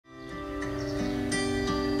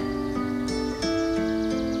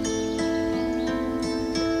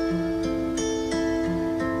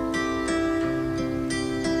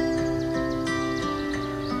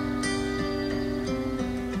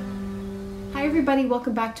Hi everybody,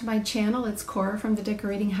 welcome back to my channel. It's Cora from The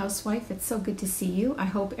Decorating Housewife. It's so good to see you. I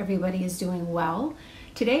hope everybody is doing well.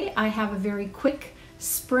 Today I have a very quick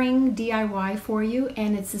spring DIY for you,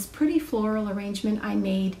 and it's this pretty floral arrangement I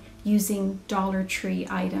made using Dollar Tree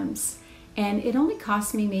items. And it only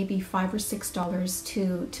cost me maybe $5 or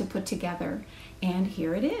 $6 to put together. And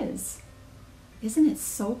here it is. Isn't it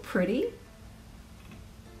so pretty?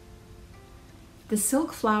 The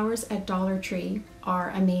silk flowers at Dollar Tree are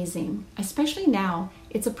amazing, especially now.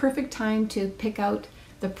 It's a perfect time to pick out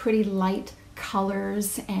the pretty light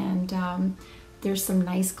colors, and there's some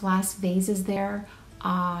nice glass vases there,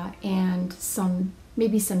 and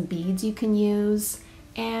maybe some beads you can use.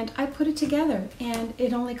 And I put it together, and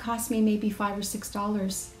it only cost me maybe $5 or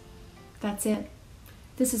 $6. That's it.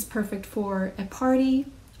 This is perfect for a party,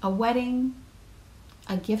 a wedding,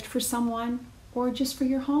 a gift for someone, or just for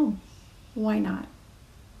your home. Why not?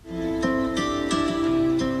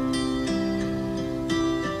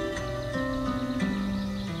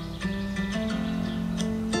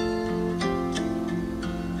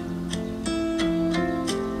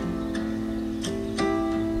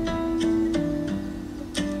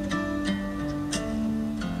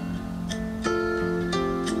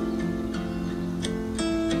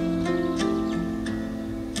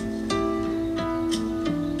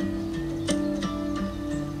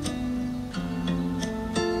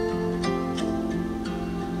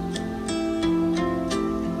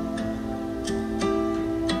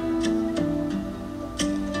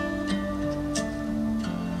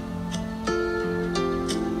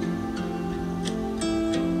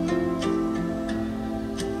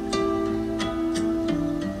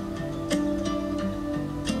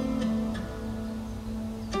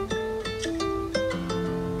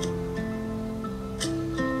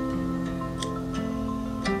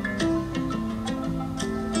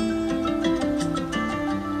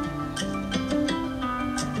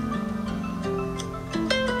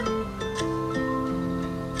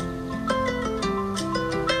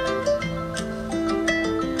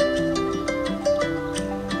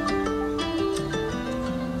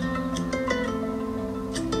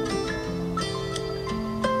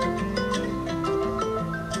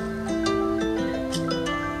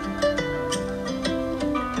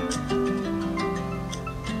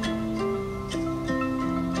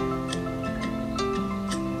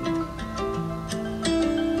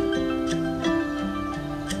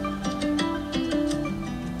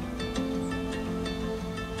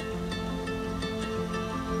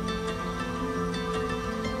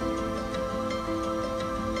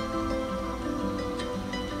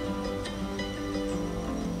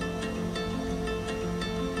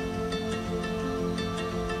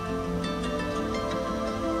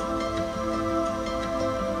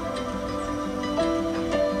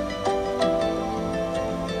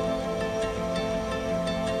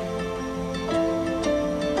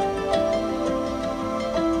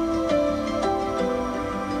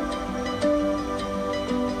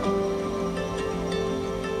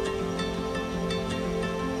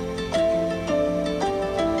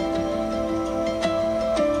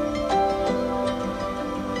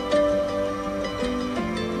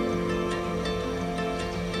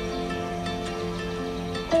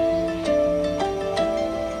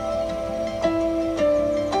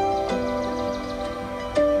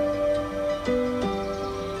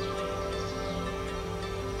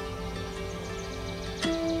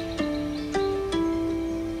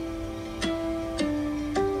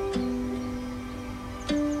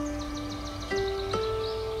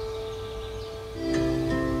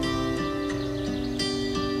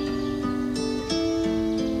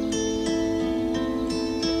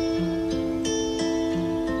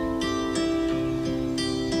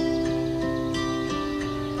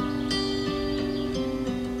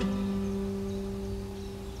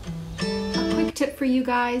 Tip for you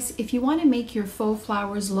guys: if you want to make your faux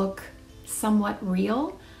flowers look somewhat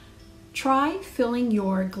real, try filling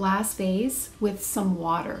your glass vase with some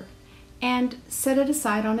water and set it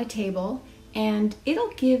aside on a table, and it'll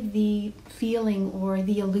give the feeling or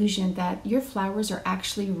the illusion that your flowers are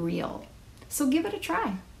actually real. So give it a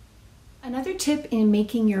try. Another tip in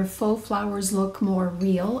making your faux flowers look more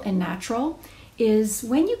real and natural is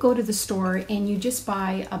when you go to the store and you just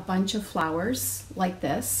buy a bunch of flowers like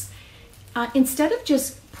this. Instead of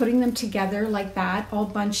just putting them together like that, all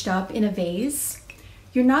bunched up in a vase,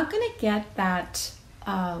 you're not going to get that,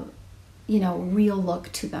 real look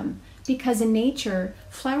to them. Because in nature,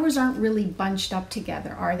 flowers aren't really bunched up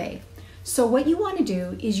together, are they? So what you want to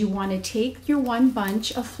do is you want to take your one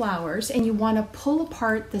bunch of flowers and you want to pull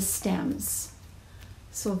apart the stems.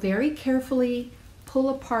 So very carefully pull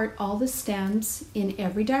apart all the stems in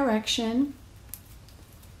every direction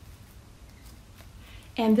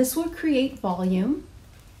And this will create volume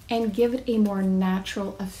and give it a more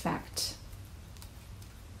natural effect.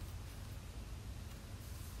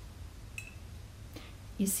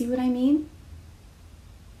 You see what I mean?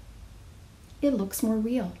 It looks more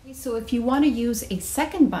real. So if you want to use a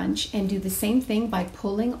second bunch and do the same thing by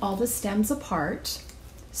pulling all the stems apart,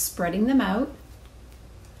 spreading them out,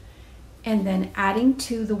 and then adding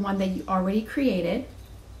to the one that you already created,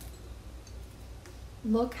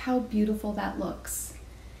 look how beautiful that looks.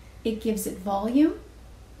 It gives it volume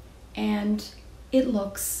and it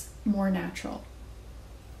looks more natural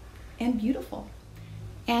and beautiful.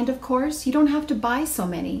 And of course, you don't have to buy so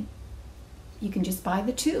many. You can just buy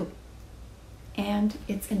the two and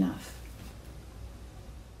it's enough.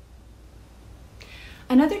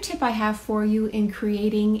 Another tip I have for you in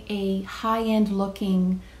creating a high-end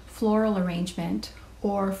looking floral arrangement,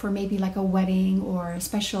 or for maybe like a wedding or a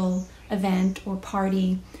special event or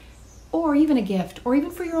party, or even a gift, or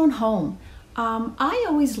even for your own home, I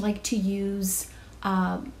always like to use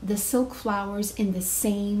the silk flowers in the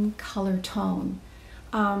same color tone.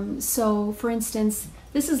 So for instance,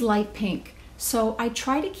 this is light pink. So I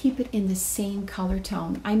try to keep it in the same color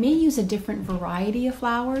tone. I may use a different variety of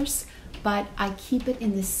flowers, but I keep it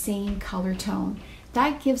in the same color tone.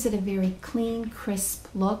 That gives it a very clean, crisp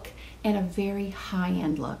look and a very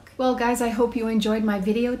high-end look. Well guys, I hope you enjoyed my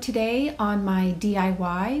video today on my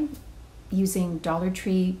DIY using Dollar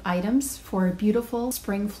Tree items for a beautiful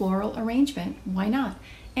spring floral arrangement. Why not?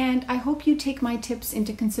 And I hope you take my tips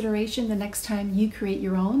into consideration the next time you create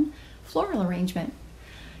your own floral arrangement.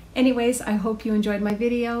 Anyways, I hope you enjoyed my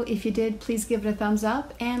video. If you did, please give it a thumbs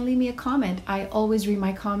up and leave me a comment. I always read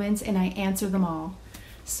my comments and I answer them all.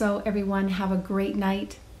 So everyone, have a great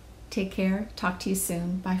night. Take care. Talk to you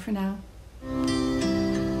soon. Bye for now.